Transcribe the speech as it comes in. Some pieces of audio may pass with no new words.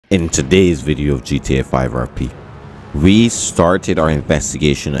In today's video of GTA 5 RP, we started our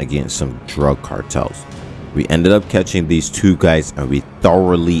investigation against some drug cartels. We ended up catching these two guys and we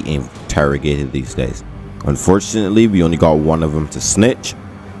thoroughly interrogated these guys. Unfortunately, we only got one of them to snitch,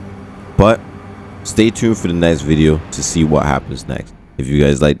 but stay tuned for the next video to see what happens next. If you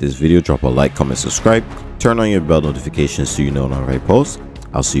guys like this video, drop a like, comment, subscribe, turn on your bell notifications so you know when I post.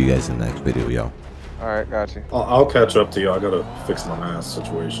 I'll see you guys in the next video, y'all. Alright, got you. I'll catch up to you. I gotta fix my mask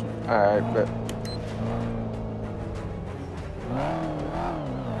situation. Alright, bet.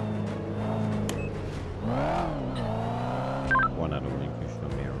 One out of link, you show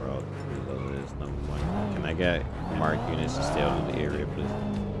me a route. This is number one. Can I get marked units to stay out of the area, please?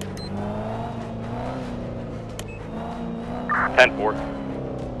 10-4.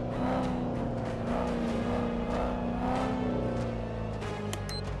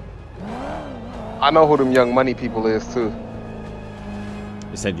 I know who them Young Money people is too.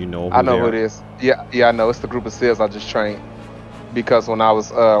 You said you know who I know they who are? it is. Yeah, I know. It's the group of SEALs I just trained. Because when I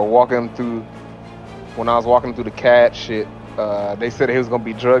was walking through the CAD shit, they said it was gonna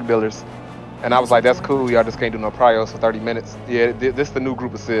be drug dealers, and I was like, "That's cool. Y'all just can't do no pryos for 30 minutes." Yeah, this is the new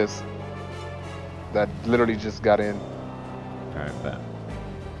group of SEALs that literally just got in. All right, bet.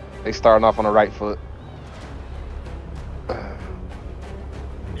 They starting off on the right foot.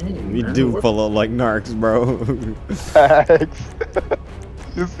 We do pull up like narcs, bro. Facts.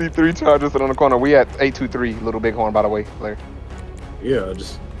 You see 3 charges on the corner. We at 823, Little Bighorn, by the way, Larry. Yeah, I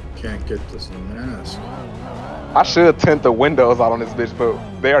just can't get this mask. I should tint the windows out on this bitch, but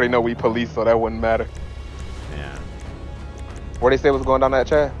they already know we police, so that wouldn't matter. Yeah. Where they say was going down that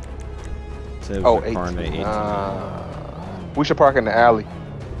chat? Oh, 18. We should park in the alley.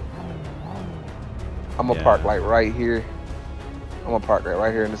 I'm gonna park like right here. I'm gonna park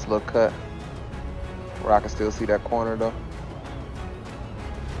right here in this little cut where I can still see that corner though.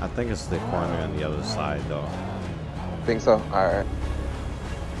 I think it's the corner on the other side though. Think so? Alright.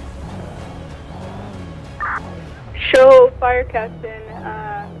 Show fire captain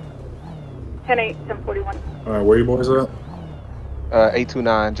 10-8, 1041. Alright, where you boys at?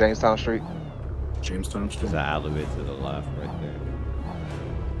 829 Jamestown Street. Jamestown Street. There's an alleyway to the left right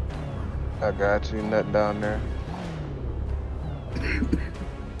there. I got you. Nothing down there.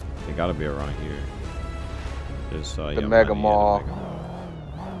 They gotta be around here. There's the Young Mega Money, Mall. the Mega Mall.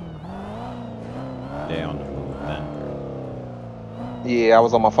 They on the move then. Yeah, I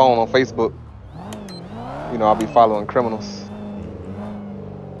was on my phone on Facebook. You know, I'll be following criminals.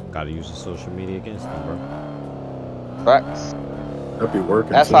 Gotta use the social media against them, bro. Facts. That'd be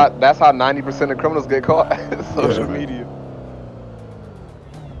working. That's too. how 90% of criminals get caught. Social media.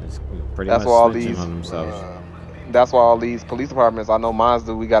 It's pretty That's much why all snitching these. on themselves. That's why all these police departments. I know mine's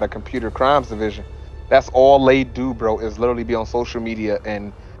do. We got a computer crimes division. That's all they do, bro. Is literally be on social media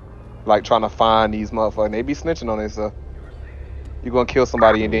and like trying to find these motherfuckers. And they be snitching on this stuff. You gonna kill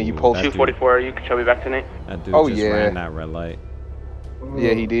somebody and then you post. 244. You can show me back tonight. That dude just yeah. ran that red light.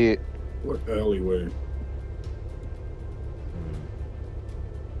 Yeah, he did. What alleyway?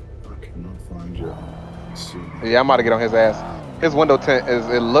 I cannot find you. Let's see. Yeah, I'm about to get on his ass. His window tint is.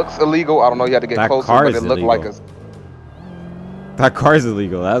 It looks illegal. I don't know. You have to get That closer, car but is it looked illegal. like a. That car's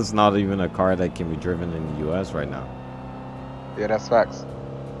illegal. That's not even a car that can be driven in the U.S. right now. Yeah, that's facts.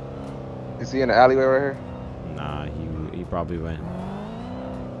 Is he in the alleyway right here? Nah, he probably went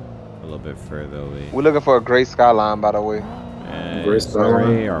a little bit further away. We're looking for a gray skyline, by the way. And Gray it's skyline?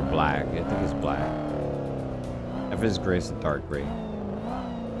 gray or black. I think it's black. If it's gray, it's a dark gray.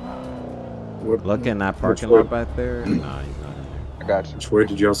 What, Look in that parking way? lot back there. Nah, he's not in there. I got you. Which way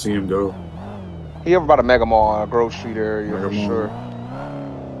did y'all see him go? He over by the Mega Mall, Grove Street area Mega for Mall. sure.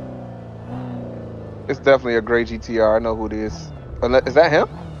 It's definitely a gray GTR. I know who it is. Is that him?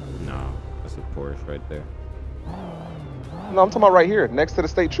 No, that's a Porsche right there. No, I'm talking about right here, next to the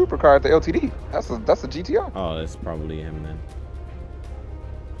state trooper car at the LTD. That's a GTR. Oh, that's probably him then.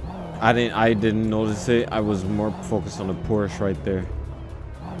 I didn't notice it. I was more focused on the Porsche right there.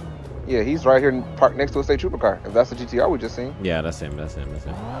 Yeah, he's right here parked next to a state trooper car. If that's the GTR we just seen. Yeah, that's him. That's him.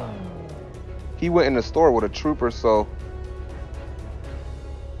 He went in the store with a trooper, so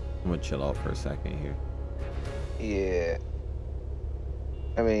I'm gonna chill out for a second here. yeah.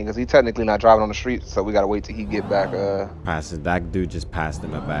 I mean, because he technically not driving on the street, so we gotta wait till he get back. Pass it. That dude just passed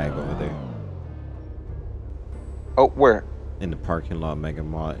him a bag over there. Oh, where? In the parking lot, Mega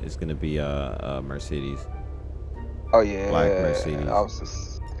Mall. It's gonna be a Mercedes. Oh yeah, Black Mercedes. I was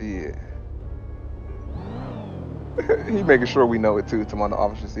just, yeah. He making sure we know it too. Tomorrow the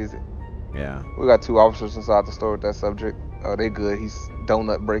officer sees it. Yeah. We got 2 officers inside the store with that subject. Oh, they good. He's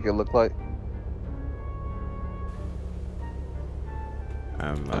donut break. It look like.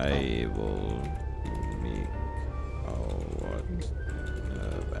 Am I able to make what's in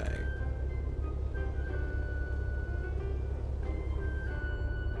the bag?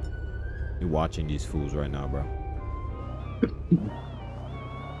 You watching these fools right now, bro?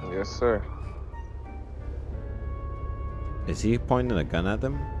 Yes, sir. Is he pointing a gun at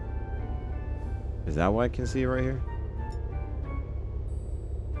them? Is that what I can see right here?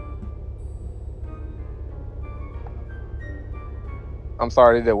 I'm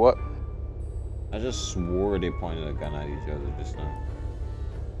sorry, they did what? I just swore they pointed a gun at each other just now.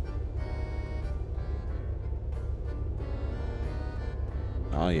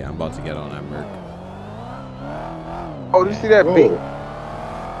 Oh yeah, I'm about to get on that Merc. Oh, did you see that Whoa. beat? Yeah,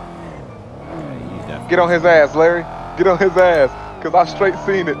 he's definitely... Get on his ass, Larry. Get on his ass. Cause I straight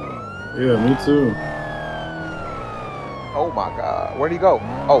seen it. Yeah, me too. Oh my god. Where'd he go?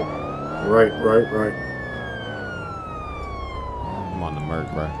 Oh. Right. I'm on the Merc,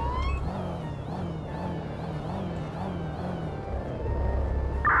 bro.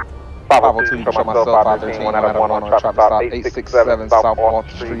 I will show myself 513, 1 out of 1 on traffic stop 867 South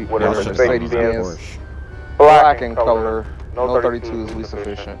Walton Street with a Mercedes-Benz. Black in color. No 32 is least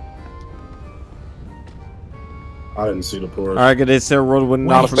sufficient. I didn't see the Porsche. Alright, get this here road with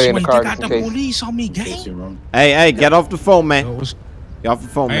I'll stay in the car they got just the in case. police on me, In case gang. you're wrong. Hey, get off the phone, man. Yo, Get off the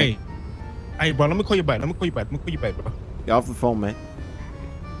phone, man. hey, bro, let me call you back. Let me call you back, bro. Get off the phone, man.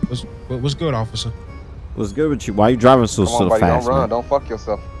 What's good, officer? What's good with you? Why you driving so Come on, buddy, fast, don't run. man? Don't fuck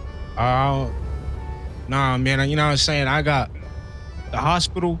yourself. Nah, man, you know what I'm saying? I got the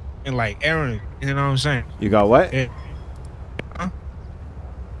hospital and like Aaron, you know what I'm saying? You got what? Yeah. Huh?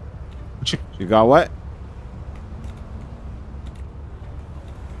 You got what?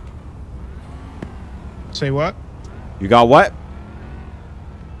 Say what? You got what?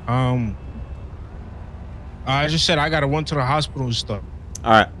 I just said I gotta run to the hospital and stuff.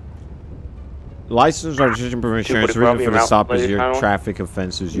 Alright. License, registration, proof of insurance. Reason for the stop is your traffic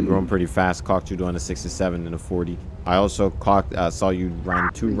offenses. You're going pretty fast. Clocked you doing a 67 and a 40. I also saw you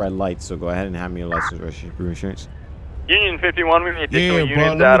run 2 red lights. So go ahead and hand me your license, registration, proof of insurance. Union 51, we need additional Yeah, bro,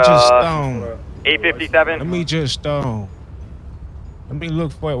 units let me just, at 857. let me just, let me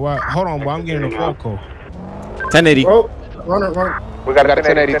look for it. Hold on, bro, I'm getting a phone call. 1080. Oh, run it. We got a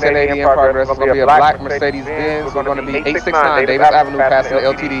 1080 in progress. It's gonna be a black Mercedes-Benz. We're gonna be 869 Davis Avenue, passing the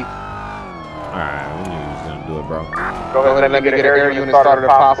LTD. Alright, we knew he was gonna do it, bro. Go ahead and let me get an air unit started if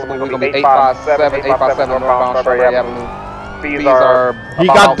possible. We're gonna be 857 northbound Strawberry Avenue. Fees are He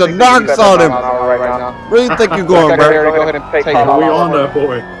got the Narcs on him. right now. Where do you think you're going, bro? Secondary, go ahead and take We it. on that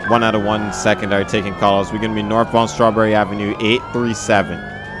boy. 1 out of 1 secondary taking calls. We're gonna be northbound Strawberry Avenue 837.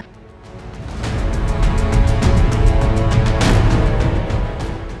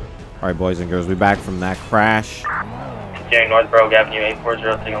 Alright, boys and girls, we back from that crash. Continuing North Brogue Avenue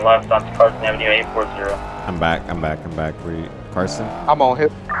 840, taking left onto Carson Avenue 840. I'm back. Were you, Carson? I'm on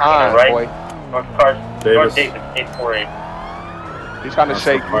his behind, Right. boy. North Carson, Davis. North Davis 848. He's trying to That's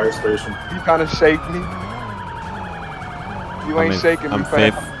shake the me. fire station. He's trying to shake me. You ain't shaking me, I'm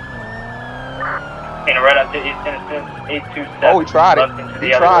fam. fifth. Taking right onto East Innocence 827. Oh, he tried it. Left into He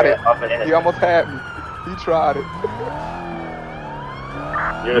the tried alleyway it. off of He Innocence. almost had me. He tried it.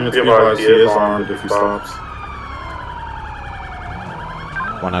 Units be advised, he is armed if he stops.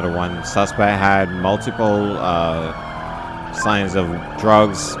 1 out of 1. Suspect had multiple signs of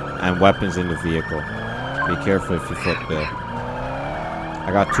drugs and weapons in the vehicle. Be careful if you flip there. I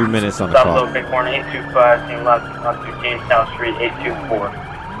got 2 minutes on the Stop clock. low, Big Horn 825, taking left onto Jamestown Street 824.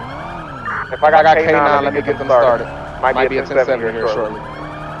 If I got K9, let me get them started. Might be a 10-7 here shortly.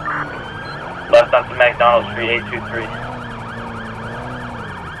 Left onto McDonald Street 823.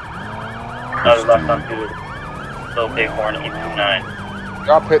 Another left onto Little Big Horn 829.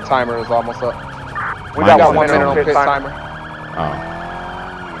 Our pit timer is almost up. We Mine got is 1 minute up. on pit timer. Oh.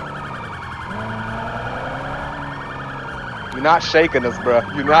 You're not shaking us, bro.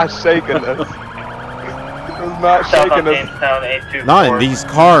 You're not shaking us. It's not South on shaking us. Jamestown 824. Not in these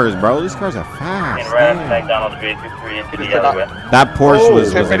cars, bro. These cars are fast. And right onto Damn. McDonald Street 823 into Just the alleyway. That Porsche Oh,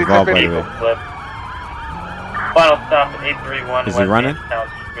 was 1050, involved, by the Vehicle way. flip. Final stop at 831 Is he West running? Jamestown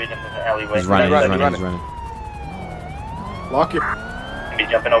Street into the alleyway. He's running. Running. Lock it. Be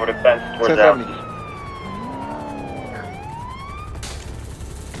jumping over the fence towards 1070. houses.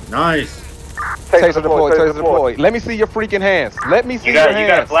 Nice. Taser deployed, taser deployed. Let me see your freaking hands. Let me see You your got a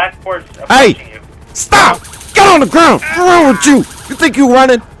hands. black Porsche Hey! approaching you. Stop! Get on the ground! What's wrong with you? You think you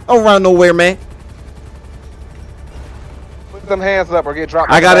running? Don't run nowhere, man. Put them hands up or get dropped.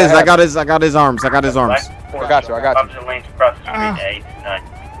 I got his arms. Black Porsche I got you. opposite lanes across the street to 829.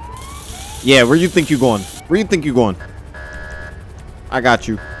 Yeah, where you think you going? I got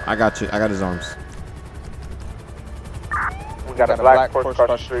you. I got you. I got his arms. We got a black Porsche across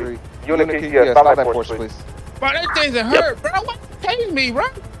the street. Unit, stop that Porsche, please. Bro, that thing's a hurt, bro. Why you tase me, bro?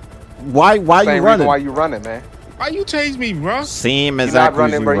 Why you running? Why you running, man? Why you tase me, bro? Same You as not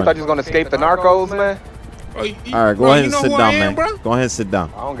running, bro. You thought you was gonna escape the narcos, man? Bro, All right, go ahead and sit down, man. Go ahead and sit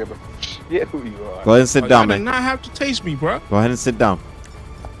down. I don't give a shit who you are. Go ahead and sit down, man. You do not have to taste me, bro. Go ahead and sit down.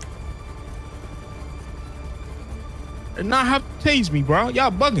 You not have to taste me, bro.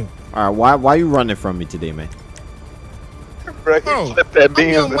 Y'all bugging. All right, why you running from me today, man? Bro, Bro, that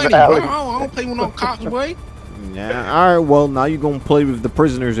beans I'm in money, the bro. alley. I don't play with no cops, boy. Yeah. All right. Well, now you gonna play with the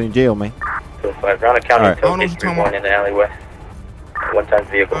prisoners in jail, man. 5 round of county All right. code 831 in the alleyway. One-time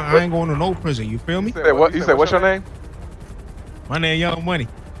vehicle. I ain't going to no prison. You feel me? You said what's your name? My name Young Money.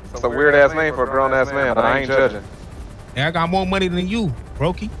 It's a weird ass name for a grown ass man, but I ain't judging. And I got more money than you,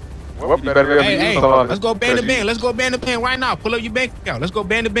 brokey. Well, you better be able to Hey, use some of it. let's go band to band. Let's go band to band right now. Pull up your bank account. Let's go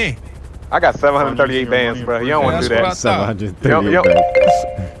band to band. I got 738 bands, bro. You don't want to do That's that. what I thought.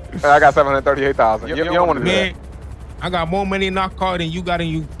 738. I got 738,000. You don't want to do Man, that. I got more money in that car than you got in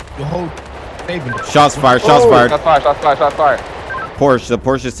your whole savings. Shots fired. Shots fired. Shots fired. Shots fired. Shots fired. Porsche. The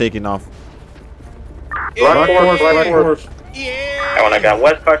Porsche's taking off. Black Porsche. Yeah. I want to got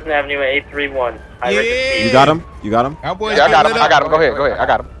West Carson Avenue at 831. Yeah. You got him. You got him. That boy's Yeah, I got him. lit I up. got him. Go ahead. Go ahead. I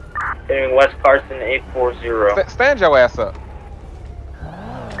got him. Continuing West Carson 840. Stand your ass up.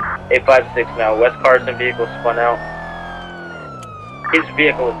 856 now. West Carson vehicle spun out. His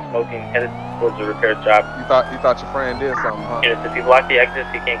vehicle is smoking, headed towards the repair job. You thought your friend did something, huh? Units, if you block the exits,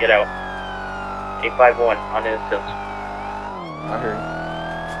 he can't get out. 851 on innocence. I hear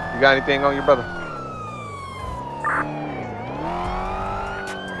you. You got anything on your brother?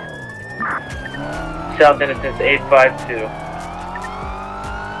 South Innocence 852.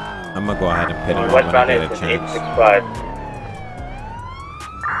 I'm gonna go ahead and pit him when Westbound I get a Innocence chance. 865.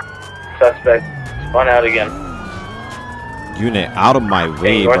 Suspect spun out again. Unit out of my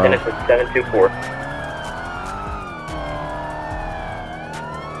way, North bro. Innocence 724.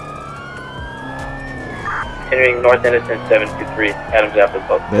 Continuing North Innocence 723. Adams Apple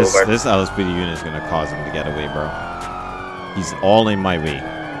Boulevard. This LSPD unit is gonna cause him to get away, bro. He's all in my way.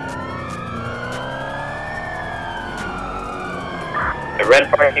 The red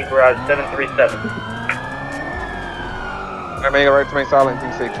parking garage 737. I mean, right to remain silent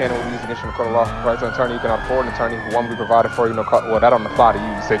until you say can and will use against you in the court of law. Right to an attorney, you can afford an attorney. One will be provided for you. No cost. Well, that don't apply to you.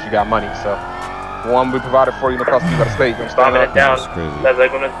 You said you got money, so one will be provided for you. No cost. You got to stay. You Bombing understand it down. That's crazy. That's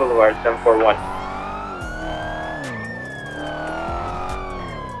Legoland Boulevard 741.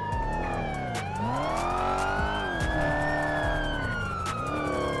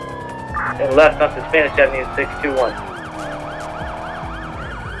 And left onto Spanish Avenue 621.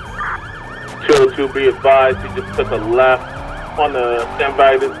 202, be advised, he just took a left on the San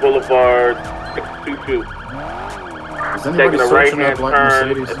Vitus Boulevard 622. Taking a right-hand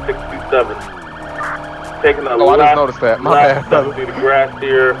turn at 627. Taking a Oh, I just left, noticed that. My left bad, through the grass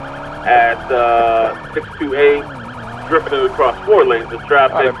here at 628. Drifting across 4 lanes of I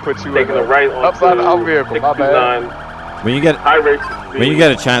traffic. done put you Taking in a right on upside down vehicle. My bad. 629. When you get High rate of speed. when you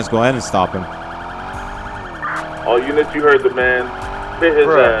get a chance, go ahead and stop him. All units, you heard the man. Hit his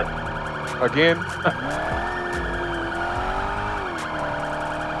Bruh. ass. Again.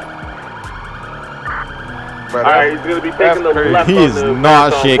 Bro, Alright, he's gonna be taking the crazy. left He on is the not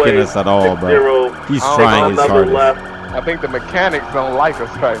Marathon shaking Way, us at all, bro. 60. He's I don't trying know, his Another hardest. left. I think the mechanics don't like us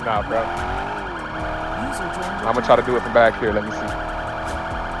right now, bro. I'm gonna try to do it from back here. Let me see.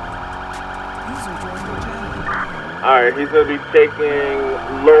 Alright, he's gonna be taking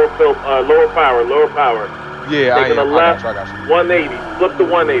lower power. Yeah, I Taking a am. left, I got you. 180, flip to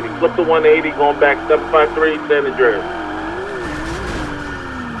 180, going back 753, San Andreas.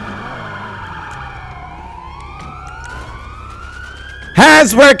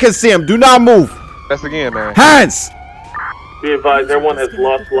 Hands where I can see him. Do not move. That's again, man. Hands. Be advised, everyone has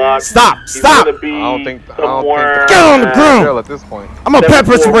lost lock. Stop. He's Stop. gonna be I don't think. somewhere Get on the at ground. Jail at this point. I'm gonna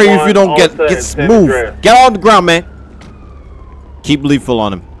pepper spray you if you don't get 741 Alta and move. San Andreas. Get on the ground, man. Keep lethal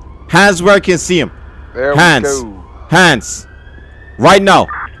on him. Hands where I can see him. There Hands. we go. Hands. Right now.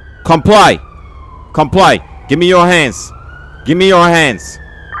 Comply. Comply. Give me your hands. Give me your hands.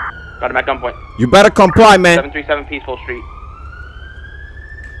 Got him at gunpoint. You better comply, man. 737 Peaceful Street.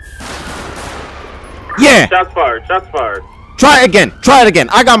 Yeah. Shots fired, shots fired. Try it again. Try it again.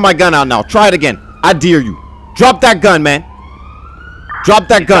 I got my gun out now. Try it again. I dare you. Drop that gun, man. Drop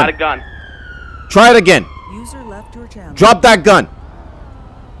that Got a gun. gun. Try it again. User left your channel. Drop that gun.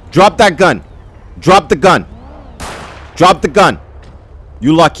 Drop that gun. Drop the gun. Drop the gun.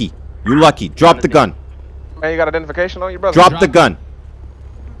 You lucky. You lucky. Drop the gun. Man, you got identification on you, brother? Drop the gun.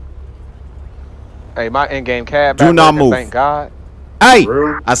 Hey, my in-game cab. Do not move. Thank God. Hey,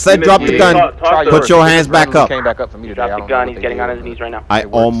 I said drop the gun. Put your hands back up. Came back up for me today. Drop the gun. He's getting on his knees right now. I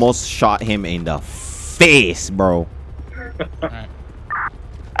almost shot him in the face, bro.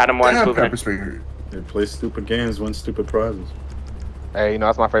 Adam 1's moving in. They play stupid games, win stupid prizes. Hey, you know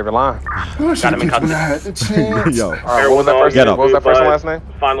that's my favorite line. Got him in custody. Yo. All right, what was that first? What was that first and last name?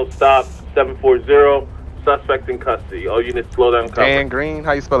 Final stop 740. Suspect in custody. All units slow down. Dan Green.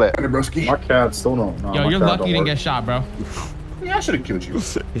 How you spell that? My cat still don't. No, yo, you're lucky you didn't get shot, bro. Yeah, I should have killed you.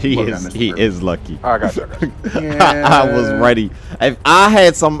 He is lucky. I got you. I was ready. If I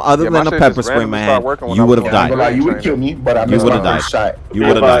had some other than a pepper spray in my hand, you would have died. You would have killed me, but I missed my first shot. You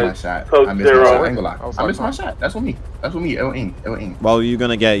would have died. I missed my shot. I missed my shot. That's on me. That's on me. L-ing. Well, you're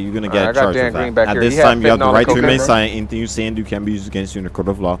gonna get charged with that. At this time, you have the right to remain silent. Anything you say and do can be used against you in the court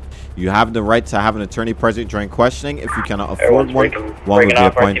of law. You have the right to have an attorney present during questioning. If you cannot afford one will be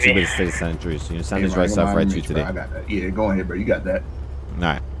appointed to the state senatory. So you understand this right stuff right to you today. I got that. Yeah, go ahead, bro. You got that.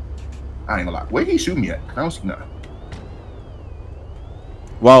 Alright. I ain't gonna lie. Where did he shoot me at? I don't see nothing.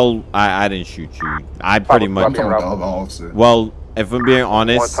 Well, I didn't shoot you. I pretty much. Well, if I'm being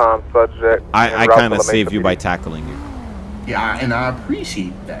honest, I kind of saved you by tackling you. Yeah, and I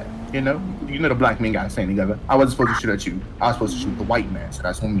appreciate that. You know the black men got saying together. I wasn't supposed to shoot at you. I was supposed to shoot the white man. So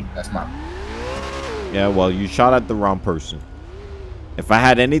that's on me. That's my. Yeah, well, you shot at the wrong person. If I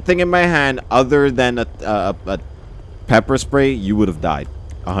had anything in my hand other than a pepper spray, you would have died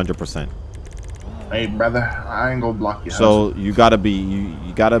 100%. Hey brother, I ain't gonna block you. So you gotta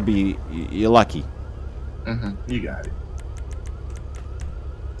be you're lucky. You got it.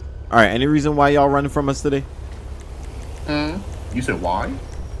 All right, any reason why y'all running from us today? You said why?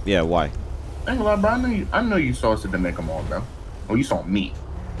 Yeah, why? I ain't gonna lie, bro. I know you saw us at the Mecca Mall, bro. Oh, you saw me.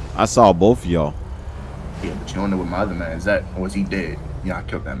 I saw both of y'all. Yeah, but you don't know what my other man is at, or was he dead? Yeah, I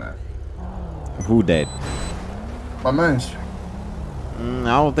killed that man. Who dead? My man's. I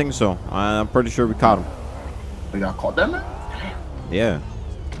don't think so. I'm pretty sure we caught him. Oh, y'all caught that man? Yeah.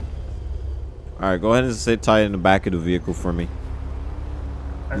 All right, go ahead and sit tight in the back of the vehicle for me.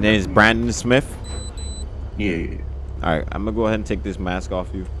 His name is Brandon Smith. Yeah. All right, I'm gonna go ahead and take this mask off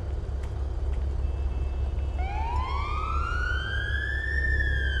you.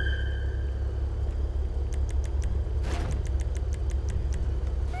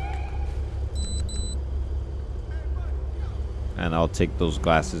 And I'll take those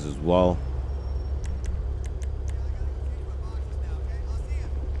glasses as well.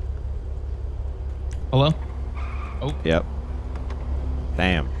 Hello? Oh. Yep.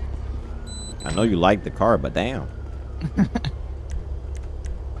 Damn. I know you like the car, but damn.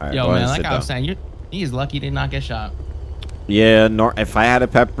 Right, yo, man, like I was saying, he's lucky he did not get shot. Yeah, if I had a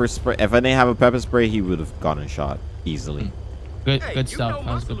pepper spray, if I didn't have a pepper spray, he would have gotten shot easily. Good stuff.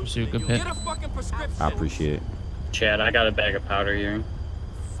 That was a good pursuit. Good hit. I appreciate it. Chad, I got a bag of powder here.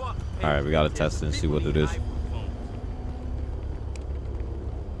 Alright, we gotta test it and see what it is.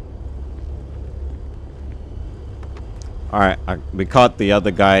 Alright, we caught the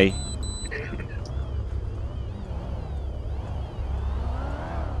other guy.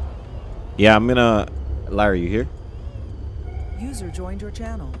 Yeah, I'm gonna... Larry, you here? User joined your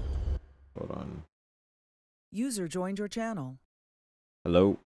channel. Hold on. User joined your channel.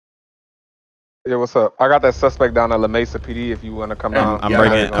 Hello? Yeah, what's up? I got that suspect down at La Mesa PD if you want to come down.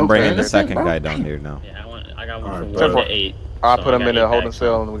 I'm bringing the second guy down here now. Yeah, I got one from 1 to 8. I'll put him in the holding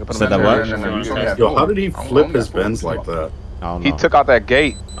cell and we can put him in there. Yo, how did he flip his Benz like that? I don't know. He took out that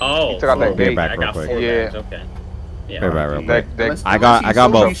gate. Oh, he took out that gate. Back real quick. Yeah. Okay. Yeah. Real quick. I got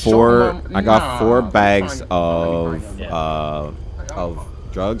about four bags of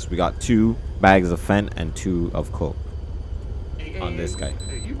drugs. We got 2 bags of fent and 2 of coke on this guy.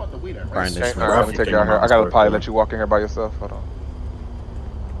 Brandon Smith. Let me take you out here. I gotta probably let you walk in here by yourself. Hold on.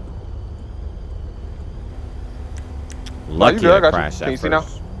 Lucky I crashed Can you at see now?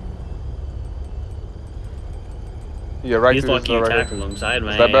 first. Yeah, right. He's lucky you tackled him. I had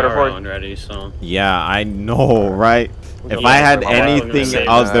my AR on ready, so. Yeah, I know, right? If I had anything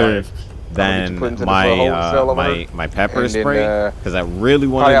other than my pepper spray, because I really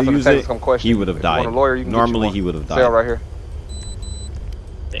wanted to use it, he would have died. Normally, he would have died. Right here.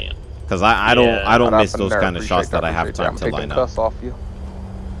 Damn. Because I don't miss those kind of shots that I have time to line up.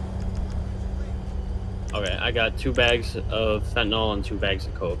 Okay, I got 2 bags of fentanyl and 2 bags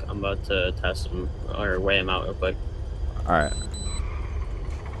of coke. I'm about to test them or weigh them out real quick. Alright,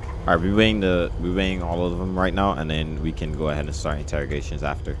 we're weighing all of them right now, and then we can go ahead and start interrogations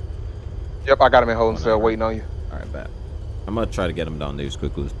after. Yep, I got him in holding cell waiting on you. Alright, bet. I'm gonna try to get him down there as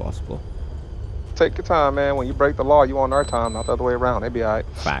quickly as possible. Take your time, man. When you break the law, you on our time, not the other way around. They be alright.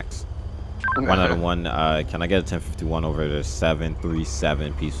 Facts. 101. Can I get a 1051 over to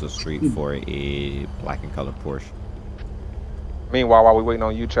 737 Peaceful Street for a black and colored Porsche? Meanwhile, while we waiting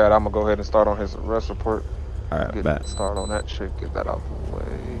on you, Chad, I'm gonna go ahead and start on his arrest report. All right, bet. Start on that shit. Get that out of the way.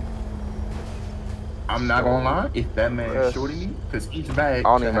 I'm not gonna lie, if that man is shorting me, because each bag. I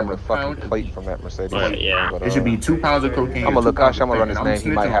don't even remember the fucking plate from that Mercedes. Yeah. But, it should be 2 pounds of cocaine. I'm gonna look. I'm gonna run his name.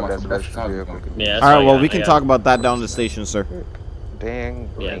 He might have that special vehicle. Yeah. All right. Well, we can talk about that down the station, sir. Dang.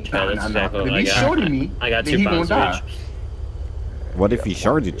 Yeah. That's exactly what If I he's got. shorting me, I got then 2 he gonna pounds die. each. What if he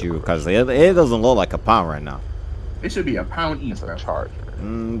charged you? Because it doesn't look like a pound right now. It should be a pound each, bro. Charge.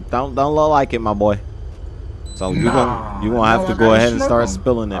 Don't look like it, my boy. So you gonna have to go ahead and start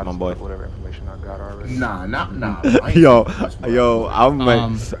spilling it, my boy. Whatever information I got already. Nah. yo,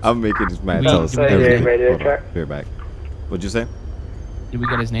 I'm making this man toast. Fear back. What'd you say? Did we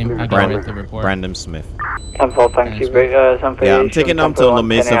get his name? I got it the report. Brandon Smith. Yeah, I'm taking them to La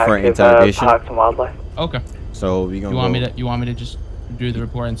Mesa for interrogation. Okay. So we gonna. You want me to just do the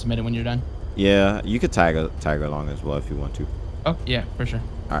report and submit it when you're done? Yeah, you could tag along as well if you want to. Oh yeah, for sure.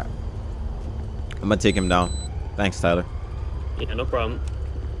 All right. I'm gonna take him down. Thanks, Tyler. Yeah, no problem.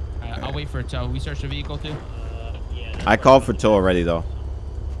 I'll wait for a tow. We searched the vehicle too. Yeah. I called for tow already though.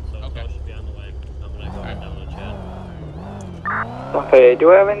 So okay. Should be on the way. I'm gonna go down to chat. Okay, do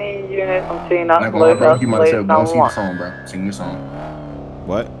we have any units I'm seeing that You might have said, go sing the song, bro. Sing the song.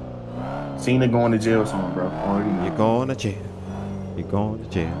 What? Sing the going to jail song, bro. You're going to jail. You're going to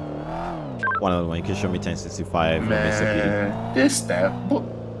jail. One other one. You can show me 1065. Man, this that.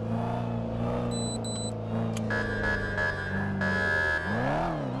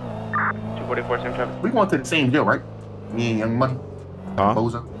 244, same traffic. We going to the same jail, right? Me and Young Money. Huh?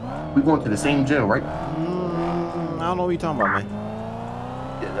 Boza. We going to the same jail, right? I don't know what you're talking about, man.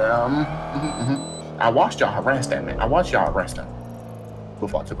 I watched y'all harass that man. I watched y'all arrest him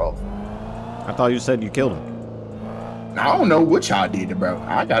before I took off. I thought you said you killed him. I don't know what y'all did, bro.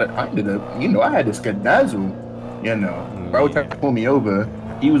 I ended up, I had to skedazzle. Bro tried to pull me over.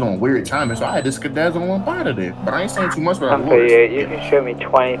 He was on weird timing, so I had to skedazzle on part of it. But I ain't saying too much about the Okay, you can show me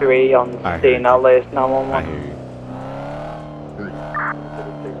 23 on seeing that latest 911. I hear you.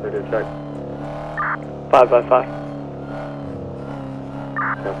 5x5.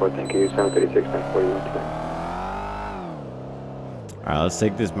 10-4, thank you. 736, 1041 today. Alright, let's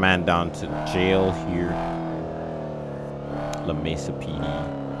take this man down to jail here. La Mesa PD.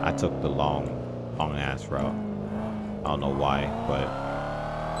 I took the long ass route. I don't know why, but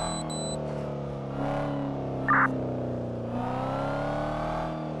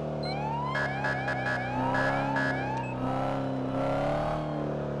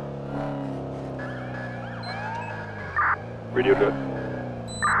Radio good.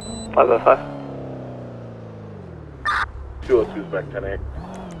 5x5. 202's back 10-8.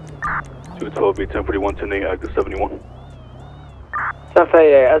 212 be 1041, 10-8, active 71.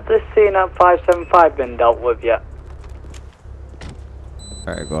 738, has this scene at 575 been dealt with yet?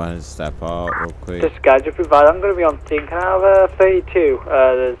 alright, go ahead and step out real quick. Just guys, if you provide, I'm going to be on scene. Can I have a 32?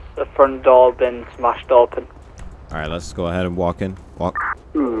 There's a front door been smashed open. Alright, let's go ahead and walk in. Walk.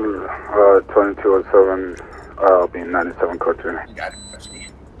 2207, I'll be in 97 code 2. You got it. That's me.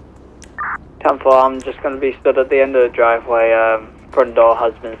 10-4, I'm just going to be stood at the end of the driveway. Front door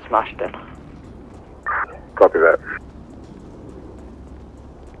has been smashed in. Copy that.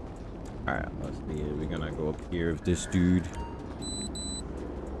 Alright, let's see. We're gonna go up here with this dude.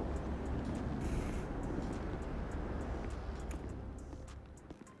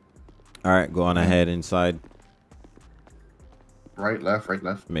 Alright, go on ahead inside. Right, left, right,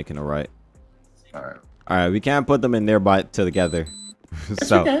 left. Making a right. Alright. Alright, we can't put them in there together.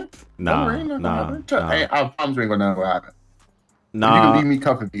 So, Hey, I promise we ain't gonna know what happened. You can leave me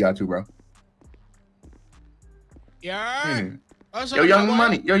cuffed if you got to, bro. Yeah. Yo, Young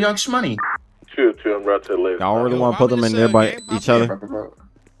Money. Yo, Young Shmoney. 202, I'm right to the left. Y'all really want to put them in there by each other?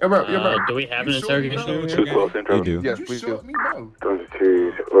 Yo, bro. Do we have an interrogation room? Too close, You do. Yes, we do.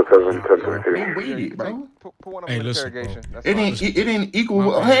 22, 07, They waited, bro. Put one of Hey, them in listen, interrogation. bro. It didn't equal.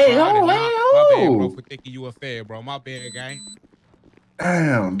 My bad, Hey, bro. oh, My bad, bro, hey, for thinking you a fair, bro. My bad, gang.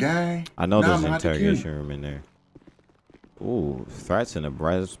 Damn, guy. I know there's an interrogation room in there. Ooh, threats in the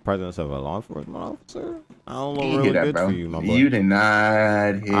presence of a law enforcement officer? I don't know, really good for you, my boy. You did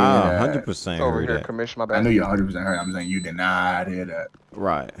not hear that. 100% Over heard here, that. commission, my bad. I knew you 100% heard. I'm saying you did not hear that.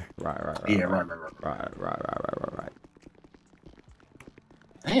 Right. Yeah, right.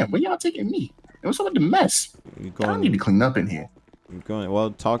 Damn, where y'all taking me? What's up with the mess? I need to clean up in here. You're going. Well,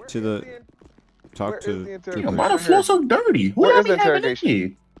 talk to the. Why the floor so dirty? Who Where y'all is be the having in interrogation?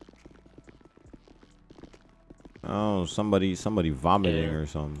 here? Oh, somebody vomiting or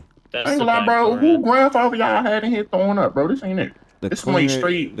something. I ain't gonna lie, bro. Who grandfather y'all had in here throwing up, bro? This ain't it. This some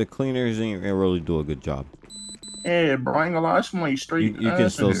straight. The cleaners ain't really do a good job. Yeah, bro. I ain't gonna lie. This some straight. You can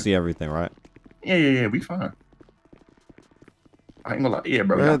still see everything, right? Yeah. We fine. I ain't gonna lie. Yeah,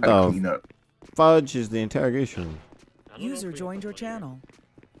 bro. Y'all gotta clean up. Fudge is the interrogation room. User joined your channel.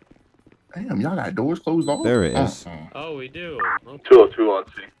 Damn, y'all got doors closed off? There it is. Oh, we do. 202 on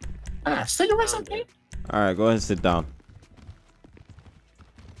C. Cigarettes up there? Alright, go ahead and sit down.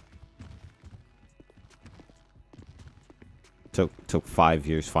 Took 5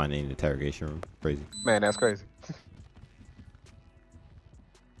 years finding an interrogation room. Crazy. Man, that's crazy.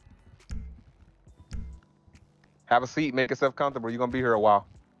 Have a seat, make yourself comfortable. You're gonna be here a while.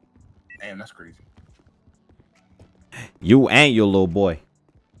 Damn, that's crazy. You and your little boy.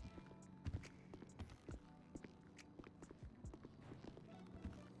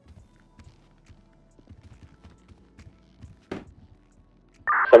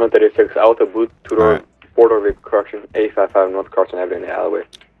 Alta boot two-door, four-door vehicle correction, 855 North Carson Avenue in the alleyway.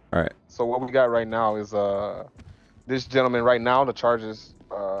 All right. So what we got right now is this gentleman right now. The charges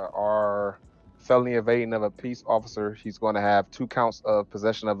are felony evading of a peace officer. He's going to have 2 counts of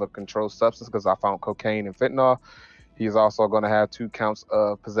possession of a controlled substance because I found cocaine and fentanyl. He's also going to have 2 counts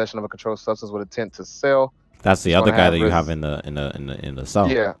of possession of a controlled substance with intent to sell. That's the other guy that you have in the cell.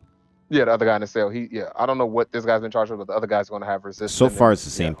 Yeah, the other guy in the cell. I don't know what this guy's been charged with, but the other guy's going to have resistance. So far, it's the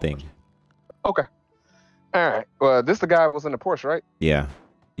same thing. Okay. All right. Well, this the guy who was in the Porsche, right? Yeah.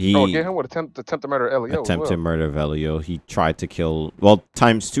 Get him with attempted murder of LEO. Attempted murder of LEO. He tried to kill, well,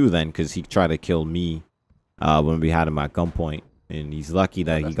 ×2 then, because he tried to kill me when we had him at gunpoint. And he's lucky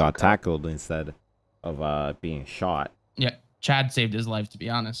that he got tackled instead of being shot. Yeah, Chad saved his life, to be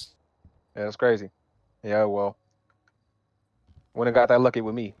honest. Yeah, that's crazy. Yeah, well, wouldn't have got that lucky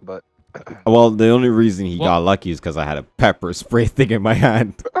with me, but. Well, the only reason he got lucky is because I had a pepper spray thing in my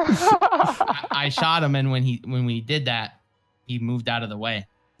hand. I shot him, and when we did that, he moved out of the way.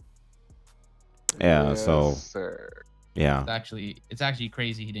 Yeah, yes, so sir. Yeah, it's actually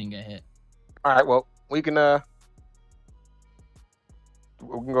crazy he didn't get hit. All right, well, we can go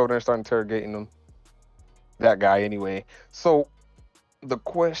over there and start interrogating him. That guy anyway. So the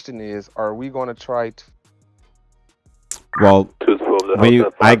question is, are we going to try to? Well,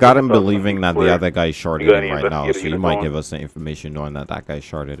 I got him believing that the other guy shorted him right now, so you might give us the information knowing that that guy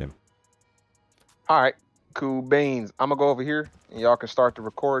shorted him. All right, cool beans. I'm gonna go over here, and y'all can start the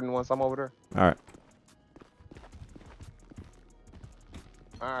recording once I'm over there. All right.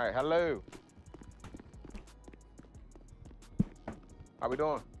 All right, hello. How we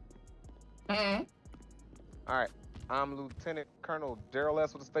doing? All right, I'm Lieutenant Colonel Daryl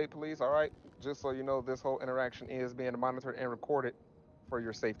S. with the State Police. All right, just so you know, this whole interaction is being monitored and recorded for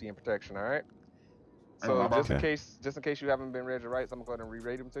your safety and protection. All right. So just in case you haven't been read your rights, I'm gonna go ahead and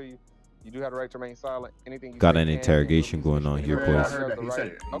re-read them to you. You do have the right to remain silent. Anything you got an interrogation going on here, boys. I heard that. He said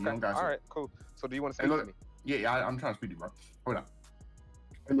it. Okay. All right. Cool. So do you want to speak to me? Yeah. I'm trying to speak to you, bro. Hold on.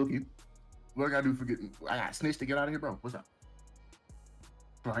 Hey, look, you. What I gotta do for getting? I got snitched to get out of here, bro. What's up?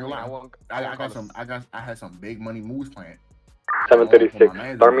 Bro, I had some big money moves planned.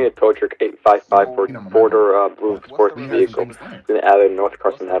 736. Army of tow truck 855 for four-door blue sports vehicle in the alley North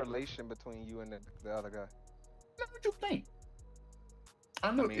Carson Avenue. What's the relation between you and the other guy? What you think? I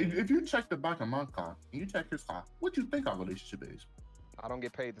know. If you check the back of my car and you check his car, what you think our relationship is? I don't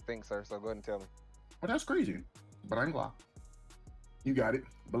get paid to think, sir. So go ahead and tell me. Well, that's crazy, but I ain't gonna lie. You got it.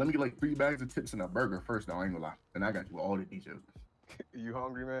 But let me get like 3 bags of tips and a burger first, though. I ain't gonna lie. And I got you all the details. You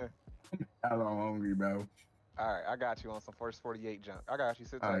hungry, man? I'm hungry, bro. All right, I got you on some first 48 jump. I got you.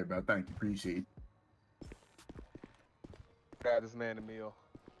 Sit tight. All right, bro. Thank you. Appreciate it. Got this man a meal.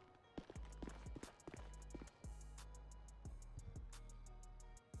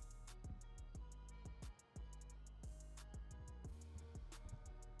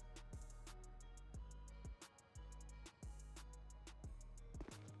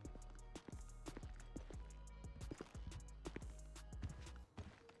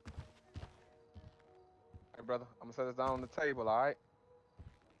 Brother, I'm gonna set this down on the table, all right?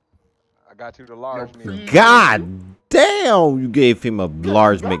 I got you the large meal. God damn, you gave him a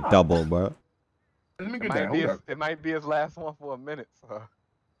large McDouble, bro. Let me get that. It might be his last one for a minute, so.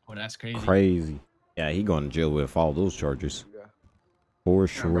 Oh, that's crazy. Crazy. Yeah, he going to jail with all those charges. Yeah. For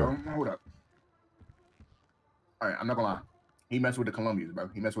sure. Bro, hold up. All right, I'm not gonna lie. He messed with the Colombians, bro.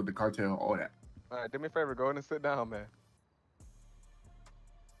 He messed with the cartel, all that. All right, do me a favor, go ahead and sit down, man.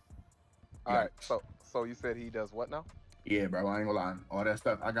 All right, so you said he does what now? Yeah, bro, I ain't gonna lie. All that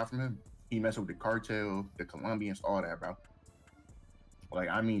stuff I got from him, he messed with the cartel, the Colombians, all that, bro. Like,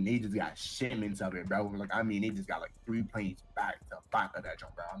 I mean, they just got shipments of it, bro. Like, I mean, they just got like 3 planes back to back of that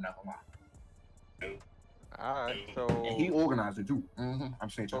junk, bro. I'm not gonna lie. All right, so And he organized it too. I'm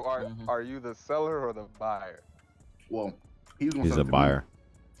saying. So are you the seller or the buyer? Well, he's a buyer.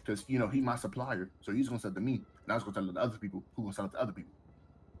 Because you know he's my supplier, so he's gonna sell it to me. And I was gonna sell it to other people who gonna sell it to other people.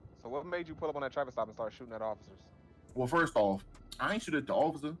 So what made you pull up on that traffic stop and start shooting at officers? Well, first off, I ain't shoot at the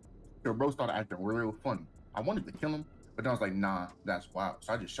officer. The bro started acting real funny. I wanted to kill him, but then I was like, nah, that's wild.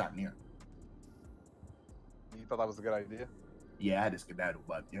 So I just shot near him. You thought that was a good idea? Yeah, I had to skedaddle,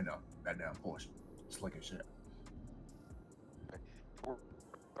 but you know, that damn Porsche. Slick as shit.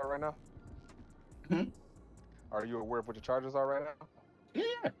 Right now? Hmm? Are you aware of what your charges are right now?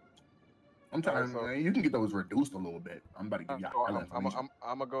 Yeah. I'm trying. You can get those reduced a little bit. I'm about to give you. I'm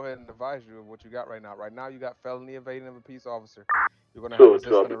gonna go ahead and advise you of what you got right now. Right now, you got felony evading of a peace officer. You're gonna have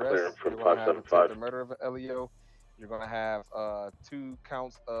resisting arrest. You're gonna have attempted murder of an LEO. You're gonna have 2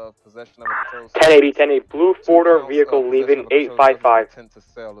 counts of possession of a controlled substance. 1080, blue 4-door vehicle leaving 855. Intent to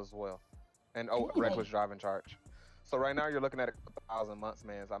sell as well, and reckless driving charge. So right now you're looking at 1,000 months,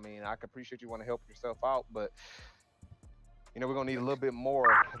 man. I mean, I can appreciate you want to help yourself out, but you know we're gonna need a little bit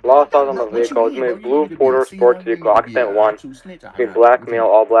more. Lost on the vehicle. It's made blue 4-door sports vehicle, occupant 1. It's black male,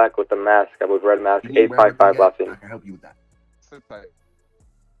 all black with a mask. I believe red mask. 855 last in. I can help you with that. Sit tight.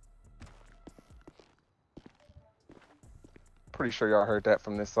 Pretty sure y'all heard that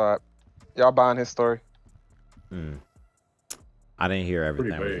from this side. Y'all buying his story? I didn't hear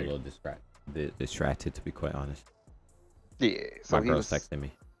everything. I was a little distracted, to be quite honest. Yeah, so my girl's texting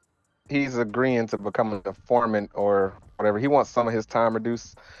me. He's agreeing to become an informant or whatever. He wants some of his time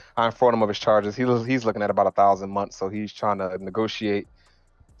reduced. I informed him of his charges. He's looking at about 1,000 months, so he's trying to negotiate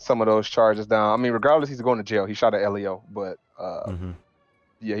some of those charges down. I mean, regardless, he's going to jail. He shot at LEO, but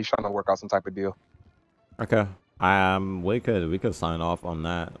yeah, he's trying to work out some type of deal. Okay. We could sign off on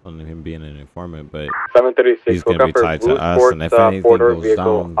that, on him being an informant, but 736. he's gonna be tied to us, and if anything goes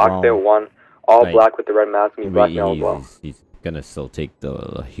down wrong, 1, all black with the red mask, and black male as well. He's gonna still take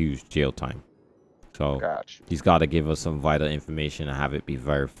the huge jail time. So he's got to give us some vital information and have it be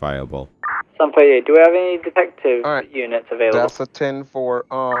verifiable. 738. Do we have any detective units available? That's a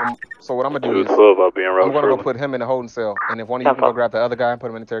 10-4. So what I'm gonna do is I'm gonna go put him in the holding cell, and if one of you can go grab the other guy and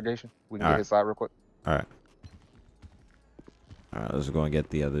put him in interrogation, we can get his side real quick. All right. All right, let's go and get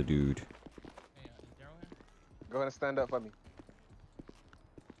the other dude. Go ahead and stand up for me.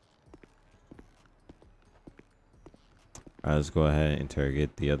 All right, let's go ahead and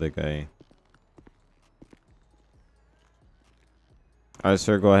interrogate the other guy. All right,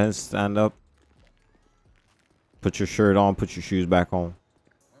 sir, go ahead and stand up. Put your shirt on, put your shoes back on.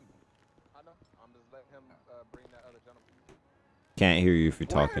 Can't hear you if you're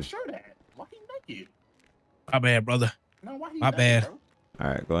talking. My bad, brother. My bad. All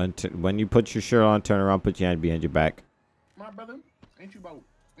right, go ahead. When you put your shirt on, turn around, put your hand behind your back. My brother, ain't you about?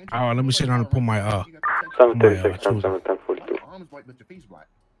 All right, let me sit down and pull my 736 times 71042.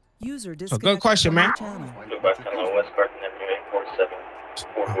 User So good question, man. West Carton Avenue 847,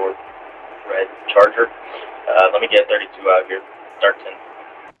 4-door, red Charger. Let me get 32 out here. Start 10. All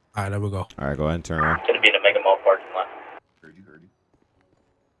right, there we go. All right, go ahead and turn around. Gonna be in the Mega Mall parking lot.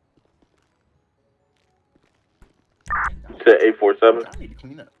 To 847.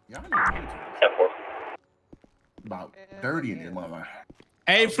 10-4. About 30 in there, mother.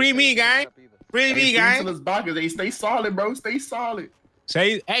 Hey, free me, guy. Free me, guy. They stay solid, bro. Stay solid.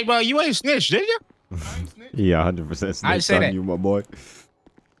 Say, hey, bro, you ain't snitched, did you? Yeah, 100% snitched say on that. you, my boy.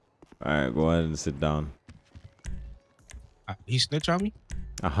 All right, go ahead and sit down. He snitched on me?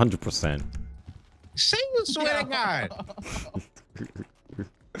 100%. Say you swear to God.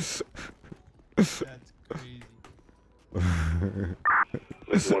 That's crazy.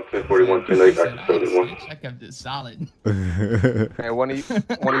 141 I kept it solid. Hey, one of you guys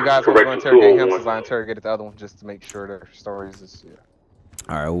want to go interrogate him since I interrogated the other one just to make sure their stories is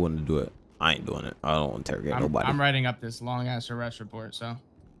All right, who want to do it? I ain't doing it. I don't want to interrogate nobody. I'm writing up this long ass arrest report, so.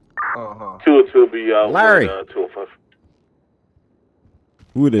 202 be out. Larry. 205.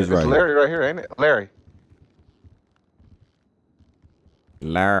 Who it is It's right Larry right here, ain't it? Larry.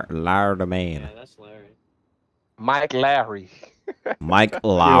 Larry the man. Yeah, that's Larry. Mike Larry. Mike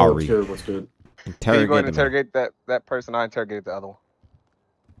Lowry. What's good? Can you go ahead and interrogate that person? I interrogated the other one.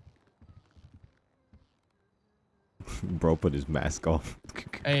 Bro put his mask off.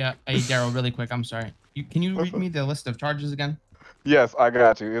 Hey, Daryl, really quick. I'm sorry. Can you read me the list of charges again? Yes, I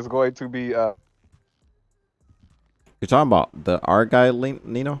got you. It's going to be You're talking about our guy,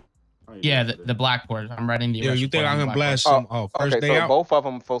 Nino? Yeah, the black board. I'm writing the. Yeah, you think I can blast some? First day so out? both of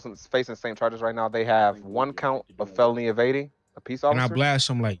them facing the same charges right now. They have 1 count of felony evading A peace And I officer. blast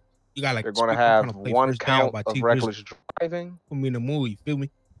them like you got like. They're gonna have 1 count of reckless driving. Put me in the movie. Feel me?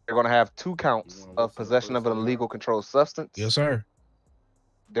 They're gonna have 2 counts of possession of an illegal controlled substance. Yes, sir.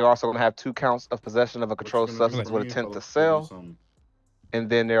 They're also gonna have 2 counts of possession of a controlled substance with intent to sell. And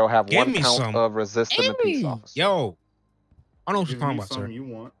then they'll have 1 count of resisting the peace officer. Yo, I know what you're talking about, sir. You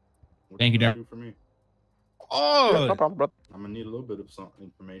want? Thank you, Darren. For me. Oh, no problem, brother. I'm gonna need a little bit of some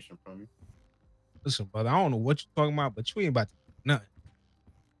information from you. Listen, brother, I don't know what you're talking about, but you ain't about to do nothing.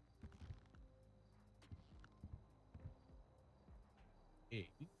 Yeah,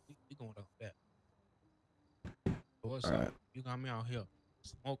 you going off that. What's up? You got me out here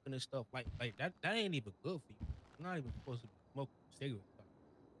smoking and stuff like that. That ain't even good for you. You're not even supposed to be smoking cigarettes.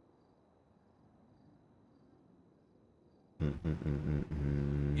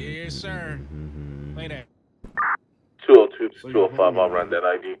 Yes, sir. Play that. 202 to 205. I'll run that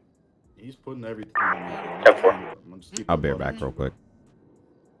ID. He's putting everything in me. 10-4. I'll be right back real quick.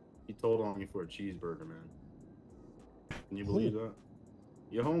 He told on me for a cheeseburger, man. Can you believe that?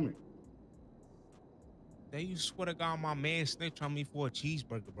 Your homie. They you swear to God, my man snitched on me for a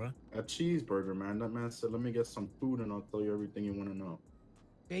cheeseburger, bro. A cheeseburger, man. That man said, let me get some food and I'll tell you everything you want to know.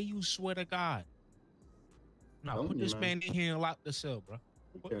 They you swear to God. Now put this man in here and lock the cell, bro.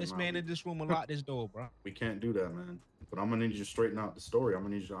 Put this man in this room and lock this door, bro. We can't do that, man. But I'm gonna need you to straighten out the story. I'm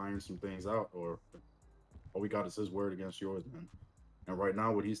gonna need you to iron some things out, or all we got is his word against yours, man. And right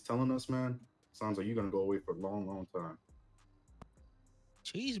now, what he's telling us, man, sounds like you're gonna go away for a long, long time.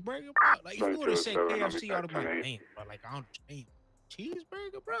 Cheeseburger, bro. Like if you would have said KFC, I'd have been like, damn, bro. Like I understand.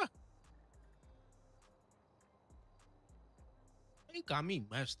 Cheeseburger, bro. You got me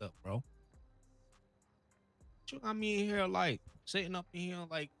messed up, bro. You got me in here like sitting up in here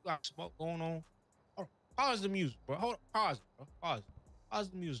like you got smoke going on. Hold on. Pause the music, bro. Hold on. Pause it, bro. Pause it. Pause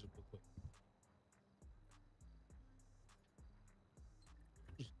the music real quick.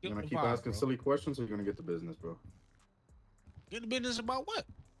 You're gonna keep asking silly questions, or you're gonna get the business, bro? Get the business about what?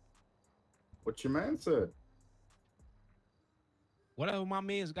 What your man said. Whatever my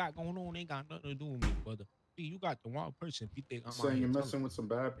man's got going on ain't got nothing to do with me, brother. See, you got the wrong person. If you think I'm saying you're messing with some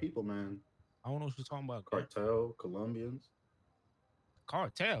bad people, man. I don't know what you're talking about. Cartel, Colombians.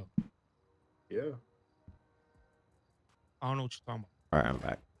 Cartel? Yeah. I don't know what you're talking about. All right, I'm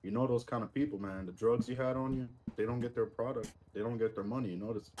back. You know those kind of people, man. The drugs you had on you, they don't get their product. They don't get their money. You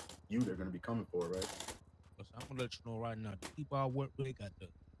notice they're going to be coming for, right? Listen, I'm going to let you know right now. The people I work with, they got the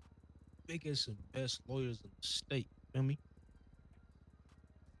biggest and best lawyers in the state. Feel me?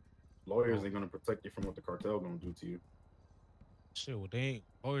 Lawyers ain't going to protect you from what the cartel going to do to you. Shit, well,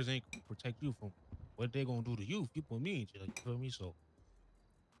 lawyers ain't gonna protect you from what they gonna do to you if you put me in jail. You feel me? So, you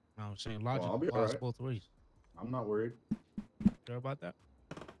know what I'm saying? Logic applies both ways. I'm not worried. Sure about that?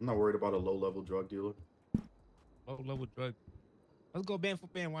 I'm not worried about a low-level drug dealer. Low-level drug. Let's go band for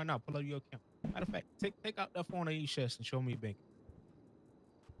band right now. Pull up your account. Matter of fact, take out that phone on your chest and show me your bank.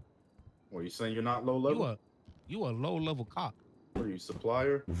 What, you saying you're not low-level? You a low-level cop. What are you,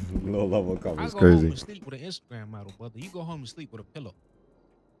 supplier? Low-level cop is crazy. I go home and sleep with an Instagram model, brother. You go home and sleep with a pillow.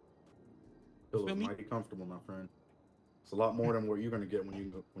 Pillow might be comfortable, my friend. It's a lot more than what you're gonna get when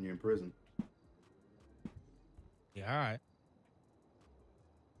you're in prison. Yeah, all right.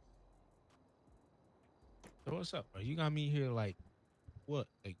 So what's up, bro? You got me here like, what?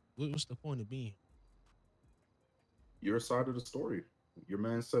 Like, what's the point of being? Your side of the story. Your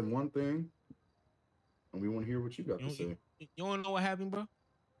man said one thing, and we want to hear what you got to say. You want to know what happened, bro?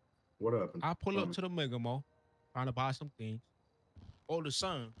 What happened? I pull up to the Mega Mall, trying to buy some things. Older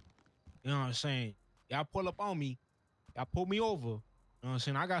son, you know what I'm saying? Y'all pull up on me. Y'all pull me over. You know what I'm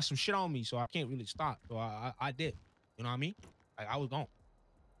saying? I got some shit on me, so I can't really stop. So I did. You know what I mean? Like, I was gone.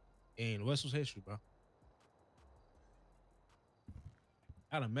 And the rest was history, bro.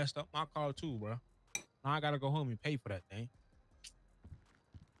 I done messed up my car, too, bro. Now I got to go home and pay for that thing.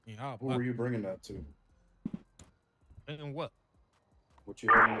 Yeah, who were you bringing that to? And what? What you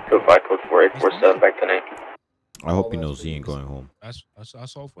having? So 5 code 4847 back to 9. I hope he knows he ain't going home.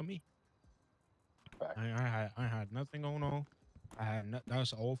 That's all for me. I had nothing going on.